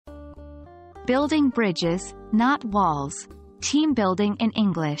Building bridges, not walls. Team building in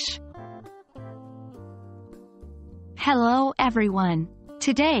English. Hello everyone.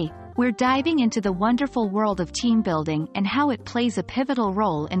 Today, we're diving into the wonderful world of team building and how it plays a pivotal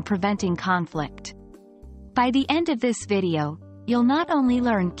role in preventing conflict. By the end of this video, you'll not only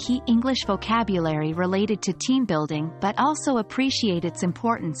learn key English vocabulary related to team building but also appreciate its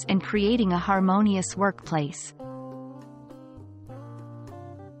importance in creating a harmonious workplace.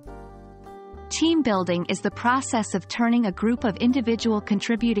 Team building is the process of turning a group of individual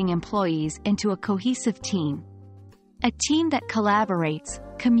contributing employees into a cohesive team. A team that collaborates,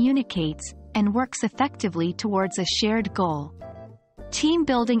 communicates, and works effectively towards a shared goal. Team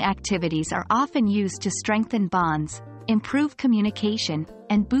building activities are often used to strengthen bonds, improve communication,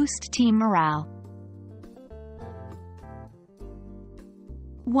 and boost team morale.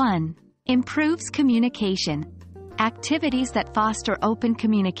 1. Improves communication. Activities that foster open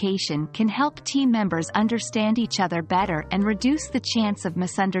communication can help team members understand each other better and reduce the chance of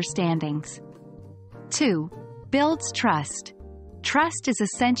misunderstandings. 2. Builds trust. Trust is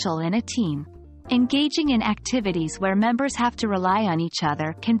essential in a team. Engaging in activities where members have to rely on each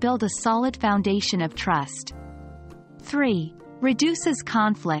other can build a solid foundation of trust. 3. Reduces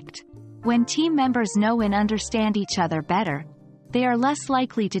conflict. When team members know and understand each other better, they are less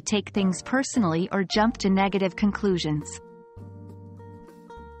likely to take things personally or jump to negative conclusions.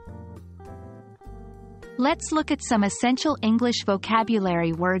 Let's look at some essential English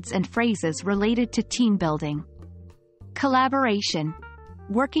vocabulary words and phrases related to team building. Collaboration.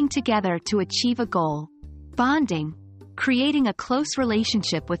 Working together to achieve a goal. Bonding. Creating a close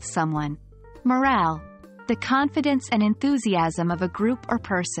relationship with someone. Morale. The confidence and enthusiasm of a group or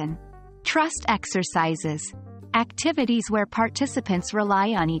person. Trust exercises. Activities where participants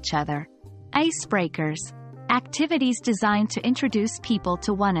rely on each other. Icebreakers. Activities designed to introduce people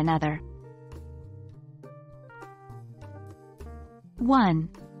to one another. 1.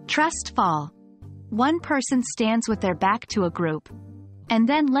 Trust fall. One person stands with their back to a group, and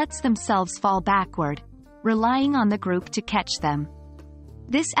then lets themselves fall backward, relying on the group to catch them.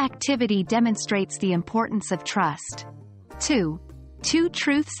 This activity demonstrates the importance of trust. 2. Two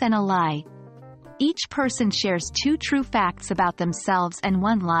truths and a lie. Each person shares two true facts about themselves and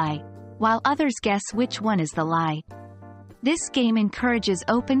one lie, while others guess which one is the lie. This game encourages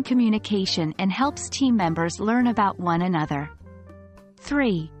open communication and helps team members learn about one another.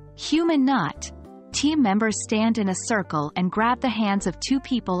 3. Human knot. Team members stand in a circle and grab the hands of two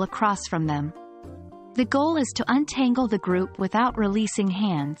people across from them. The goal is to untangle the group without releasing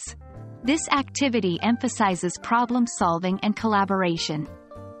hands. This activity emphasizes problem solving and collaboration.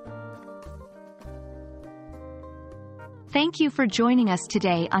 Thank you for joining us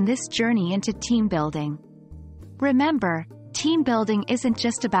today on this journey into team building. Remember, team building isn't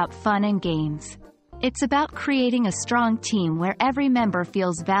just about fun and games. It's about creating a strong team where every member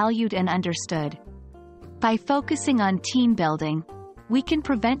feels valued and understood. By focusing on team building, we can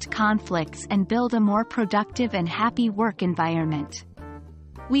prevent conflicts and build a more productive and happy work environment.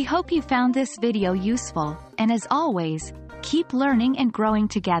 We hope you found this video useful, and as always, keep learning and growing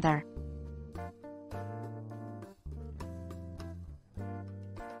together.